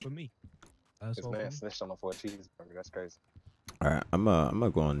 That's all for me. That's this all man for me. snitched on him for a cheeseburger. That's crazy. All right, I'm gonna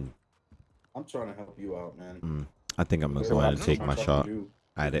go on. I'm trying to help you out, man. I think I'm gonna go ahead and take my shot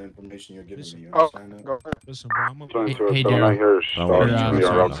at it. Information you're giving me. You Oh, understand that? go ahead. Listen, bro, I'm Hey, Daryl.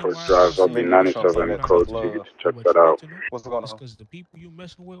 I'll be 97 code, so you get to check that out. What's going on? Because the people you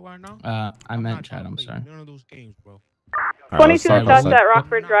messing with right now. I meant Chad. I'm sorry. None of those games, bro. 22 shots at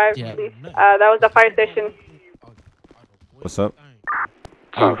Rockford Drive, please. That was the fire station. What's up?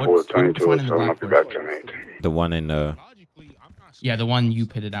 22, I'll be back tonight. The one in Yeah, the one you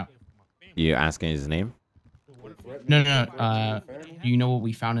pitted out. You're asking his name? No. Do you know what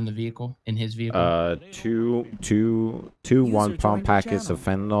we found in the vehicle? In his vehicle? Two 1-pound packets of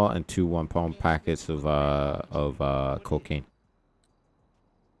fentanyl and 2 1-pound packets of cocaine.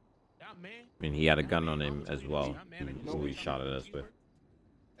 I mean, he had a gun on him as well, who he shot at us with.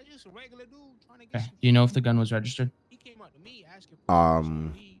 Okay. Do you know if the gun was registered? I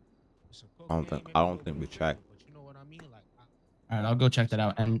don't think we checked. All right, I'll go check that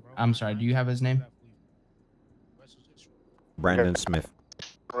out. And I'm sorry, do you have his name? Brandon Smith.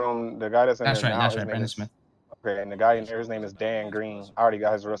 The guy that's in That's there right. now, That's his right. name Brandon is- Smith. Okay, and the guy in there, his name is Dan Green. I already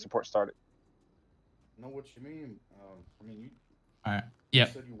got his arrest report started. Know what you mean? I mean, you. All right.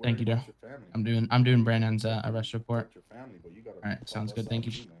 Yep. Thank you, Daryl. I'm doing Brandon's arrest report. All right. Sounds good. Thank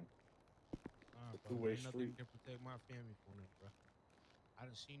you. Two-way street. I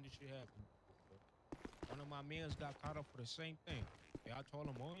done seen this shit happen. One of my mans got caught up for the same thing. I told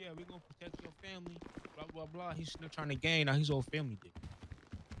him, oh yeah, we gonna protect your family, blah blah blah. He's still trying to gain. Now his whole family did.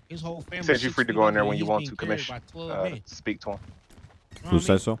 His whole family. He said you're free to go in there when you want to, Commission. Speak to him. Who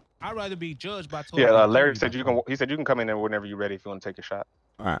says so? I'd rather be judged by 12. Yeah, Larry said you can. He said you can come in there whenever you're ready if you want to take a shot.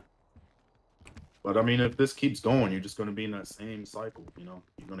 All right. But I mean, if this keeps going, you're just going to be in that same cycle. You know,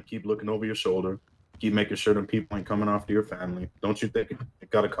 you're going to keep looking over your shoulder, keep making sure them people ain't coming after your family. Don't you think it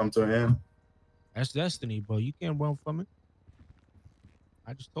got to come to an end? That's destiny, bro. You can't run from it.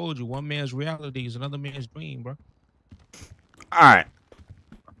 I just told you, one man's reality is another man's dream, bro. All right.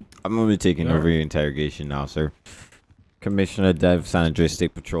 I'm going to be taking over your interrogation now, sir. Commissioner Dev, San Andreas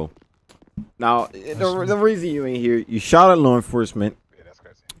State Patrol. Now, the reason you ain't here, you shot at law enforcement. Yeah, that's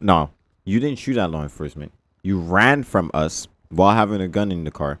crazy. No, you didn't shoot at law enforcement. You ran from us while having a gun in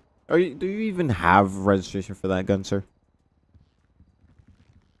the car. Do you even have registration for that gun, sir?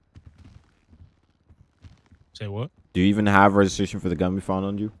 Say what? Do you even have registration for the gun we found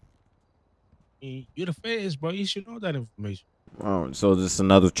on you? You're the feds, bro. You should know that information. Oh, so this is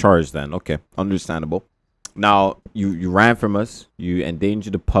another charge then. Okay, understandable. Now, you ran from us. You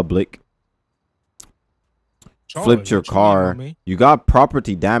endangered the public. Flipped your car. You got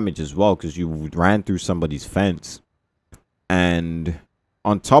property damage as well because you ran through somebody's fence. And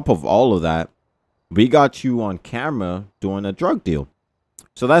on top of all of that, we got you on camera doing a drug deal.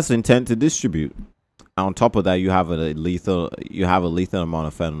 So that's intent to distribute. On top of that, you have a lethal amount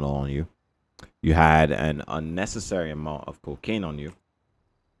of fentanyl on you. You had an unnecessary amount of cocaine on you.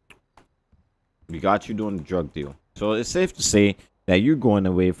 We got you doing the drug deal. So it's safe to say that you're going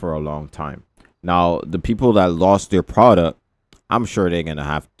away for a long time. Now, the people that lost their product, I'm sure they're going to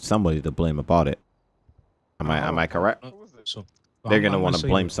have somebody to blame about it. Am I correct? So they're going to want to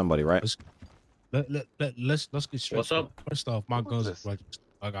blame somebody, right? Let's get straight. What's up? First off, my guns are registered.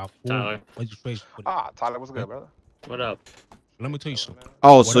 I got full registration. Tyler, what's good, brother? What up? Let me tell you something.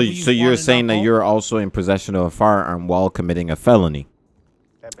 Oh, so you're saying that you're also in possession of a firearm while committing a felony?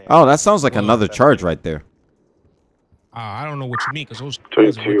 Oh, that sounds like another charge right there. I don't know what you mean because those.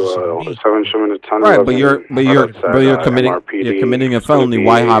 7 right, but you're committing a felony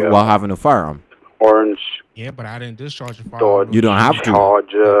while having a firearm. Orange. Yeah, but I didn't discharge a firearm. You don't have to.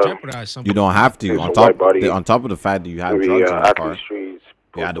 You don't have to. On top of the fact that you have drugs in the car,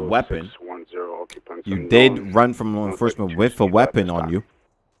 you had a weapon. You did run from law enforcement with a weapon on you.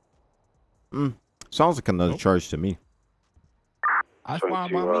 Sounds like another charge to me. That's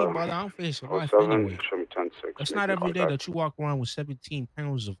fine by me, brother. I'm facing life anyway. It's not every day that you walk around with 17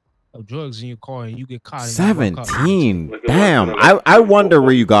 pounds of drugs in your car and you get caught. 17? Damn. I wonder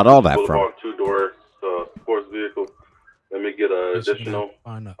where you got all that from. Two-door sports vehicle. Let me get an additional.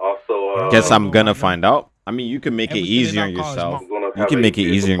 Also, guess I'm gonna find out. I mean, you can make it easier on yourself. You can make it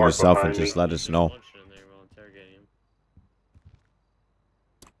easier on yourself and just let us know.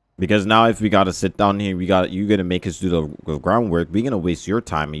 Because now if we got to sit down here, you're going to make us do the groundwork. We're going to waste your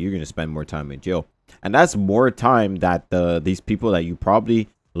time and you're going to spend more time in jail. And that's more time that these people that you probably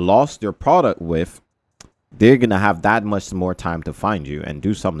lost their product with, they're going to have that much more time to find you and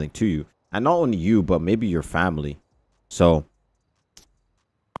do something to you. And not only you, but maybe your family. So.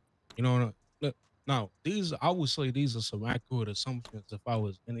 You know, look, now, I would say these are some accurate assumptions if I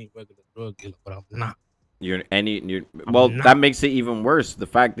was any regular drug dealer, but I'm not. That makes it even worse. The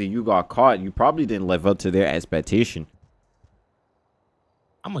fact that you got caught, you probably didn't live up to their expectation.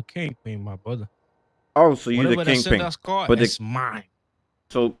 I'm a kingpin, my brother. Oh, so you're the kingpin. But it's mine.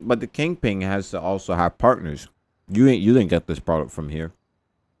 So, but the kingpin has to also have partners. You didn't get this product from here.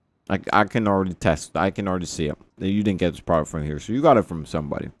 I can already test. I can already see it. You didn't get this product from here, so you got it from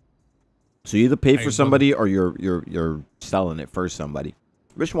somebody. So you either pay for somebody or you're selling it for somebody.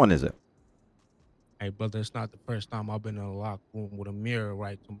 Which one is it? Hey, brother, it's not the first time I've been in a locked room with a mirror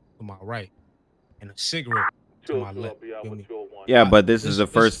right to my right and a cigarette to my left. Feel me? Yeah, but this is the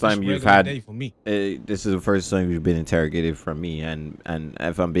first time you've had. Day for me. This is the first time you've been interrogated from me, and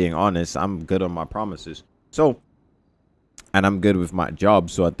if I'm being honest, I'm good on my promises. So, and I'm good with my job.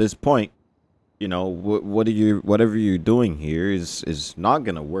 So at this point, you know, whatever you're doing here is not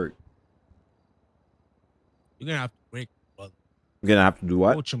gonna work. You're gonna have to break, brother. You're gonna have to do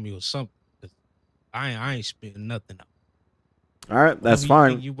what? Coach me or something. I ain't spitting nothing out. All right, that's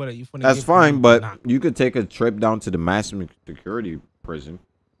fine. That's fine, but you could take a trip down to the maximum security prison.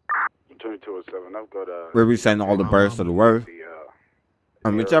 2207, I've got where we send all the birds to the world.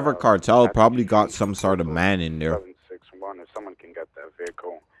 And whichever cartel probably got some sort of man in there. 761, if someone can get that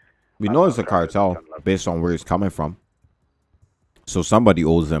vehicle. We know it's a cartel based on where it's coming from. So somebody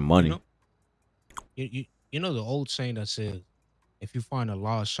owes them money. You know the old saying that says, if you find a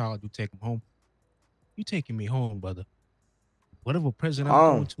lost child, you take him home. You taking me home, brother. Whatever prison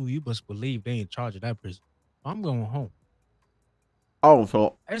I'm going to, you must believe they in charge of that prison. I'm going home. Oh,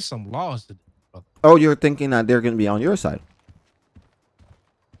 so there's some laws to do, brother. Oh, you're thinking that they're going to be on your side?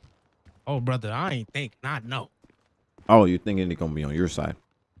 Oh, brother, I ain't thinking. I know. Oh, you're thinking they're going to be on your side?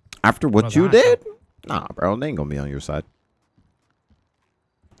 After what brother, you did? Nah, bro, they ain't going to be on your side.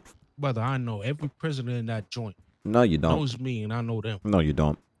 Brother, I know every prisoner in that joint. No, you don't. Knows me, and I know them. No, you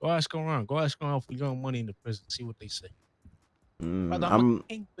don't. Go ask around. Go ask around for young money in the prison. See what they say. Brother,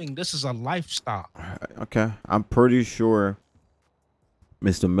 this is a lifestyle. Okay, I'm pretty sure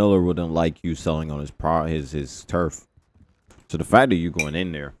Mr. Miller wouldn't like you selling on his turf. So the fact that you're going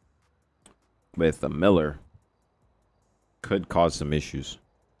in there with a Miller could cause some issues.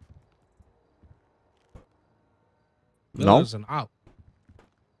 Miller's an op.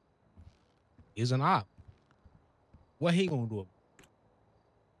 He's an op. What he gonna do?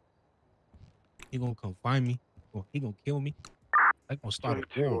 He gonna come find me? He gonna kill me? They gonna start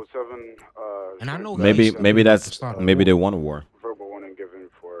a war. And I know maybe they want a war. Verbal warning given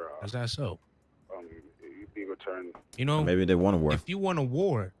for. Is that so? Be returned. You know, maybe they want a war. If you want a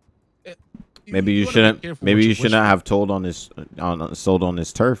war, maybe you shouldn't. Maybe you shouldn't have sold on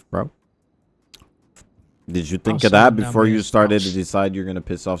this turf, bro. Did you think of that before you started to decide you're gonna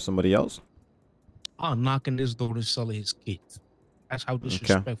piss off somebody else? I'll knock on this door to sell his kids. That's how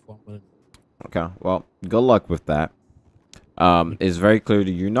disrespectful I'm gonna. Okay, well, good luck with that. It's very clear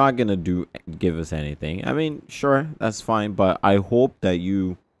that you're not gonna give us anything. I mean, sure, that's fine, but I hope that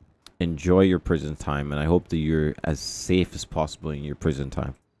you enjoy your prison time, and I hope that you're as safe as possible in your prison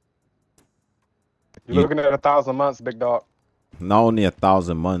time. You're looking at 1,000 months, big dog. Not only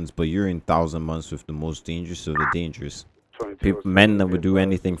 1,000 months, but you're in 1,000 months with the most dangerous of the dangerous. Men that would do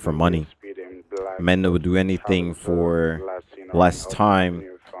anything for money. Men that would do anything for less time.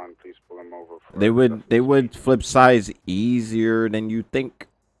 They would flip sides easier than you think.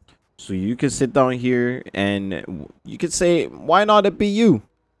 So you could sit down here and you could say, why not it be you?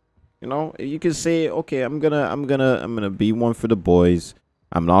 You know, you could say, okay, I'm gonna be one for the boys.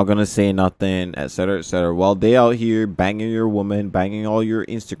 I'm not gonna say nothing, etc., etc. While they out here banging your woman, banging all your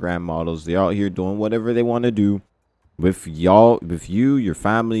Instagram models, they're out here doing whatever they want to do with y'all, with you, your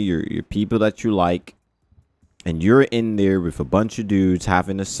family, your people that you like, and you're in there with a bunch of dudes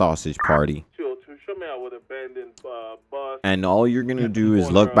having a sausage party. And all you're gonna do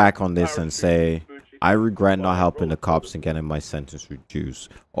is look back on this and say, I regret not helping the cops and getting my sentence reduced,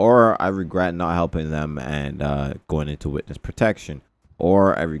 or I regret not helping them and going into witness protection,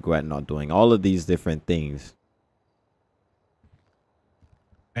 or I regret not doing all of these different things.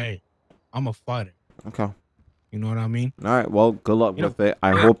 Hey, I'm a fighter. Okay. You know what I mean? All right. Well, good luck with it.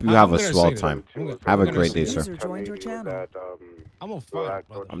 I hope you have a swell time. Have a great day, sir. I'm a fighter,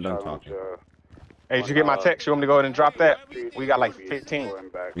 brother. I'm done talking. Hey, did you get my text? You want me to go ahead and drop that? We got like 15.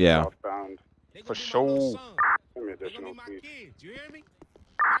 Yeah. For sure. Sure.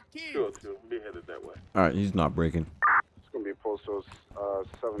 Be headed that way. All right, he's not breaking. It's gonna be postal.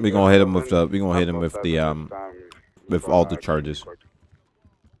 We're gonna hit him with the. We're gonna hit him with the with all the charges.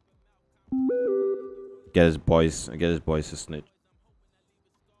 Get his boys to snitch.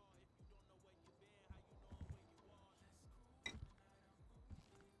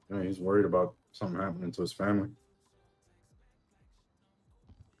 Yeah, he's worried about something happening to his family.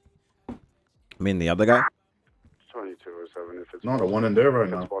 I mean, the other guy? 2207, if it's no, the one in there right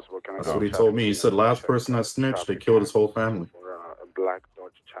now. That's what he told me. He said last person that snitched, they killed his whole family. A black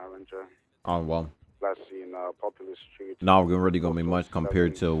Dodge Challenger. Oh, well. Last seen Populous Street. Not really gonna be much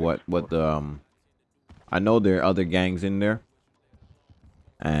compared to what the I know there are other gangs in there,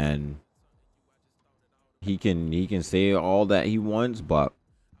 and he can say all that he wants, but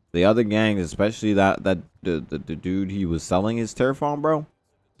the other gangs, especially the dude he was selling his turf on, bro,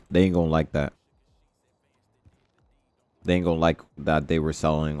 they ain't gonna like that. They ain't gonna like that they were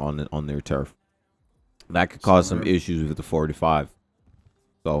selling on their turf. That could cause some issues with the 45.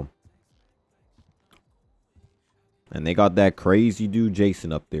 So, and they got that crazy dude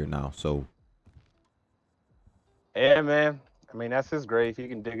Jason up there now. So, yeah, man. I mean, that's his grave. He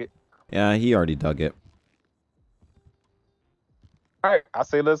can dig it. yeah, he already dug it. All right, I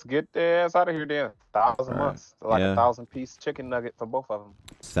say let's get their ass out of here then. 1,000 months, like Yeah. 1,000-piece chicken nugget for both of them.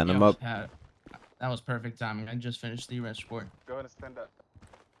 Send them up. That was perfect timing. I just finished the arrest report. Go ahead and stand up.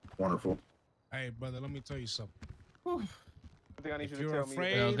 Wonderful. Hey, brother, let me tell you something. I think I need If you to you're tell me.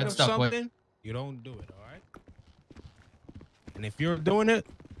 afraid good of stuff, boy. something, you don't do it, all right? And if you're doing it,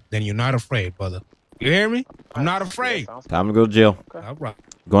 then you're not afraid, brother. You hear me? I'm not afraid. Time to go to jail. All right.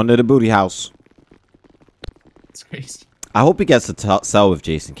 Going to the booty house. It's crazy. I hope he gets to sell with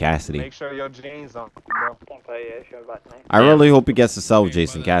Jason Cassidy. Make sure your jeans on, bro. I really hope he gets to sell with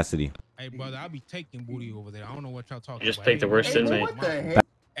Jason Cassidy. Hey, brother, I'll be taking booty over there. I don't know what y'all talking Just about. take the worst inmate.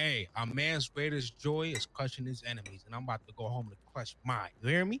 Hey, a man's greatest joy is crushing his enemies, and I'm about to go home to crush mine. You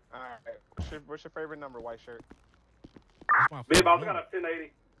hear me? All right. What's your favorite number, white shirt? Babe, I got a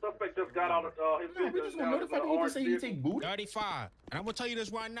 1080. Suspect just got out of his vehicle. We just want to notify you to say you take booty. 35. And I'm gonna tell you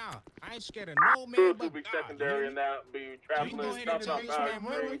this right now. I ain't scared of no man Two but be God. secondary and that be traveling. So you go ahead and Stop, take stop, this man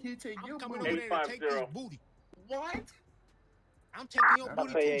money. He take I'm your coming booty. over there to take this 850. booty. What? I'm taking your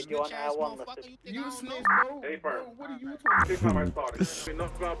booty Okay, too, you want snitch ass one motherfucker. You think I You don't snitch, know? bro. Hey, Bro, first. what are you talking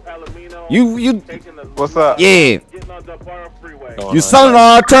Palomino, You What's up? yeah. getting on the bar freeway. You selling on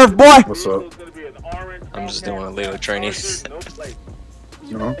our turf, boy? What's up? I'm just doing illegal training.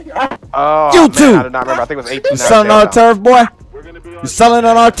 Oh, You man, too. I did not remember. I think it was 18. You selling on our turf, boy? You selling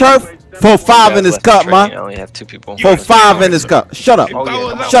on our turf? 4-5 in this cup, I man. only have 2 people. 4-5 in this cup. Shut up. Oh,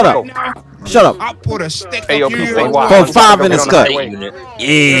 yeah. Shut up. Shut up. I'll put a stick Hey, yo, up peace, your hey, why? 4-5 in this cup. Wait.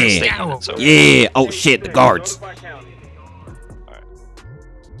 Yeah. Yeah. Oh shit, the guards.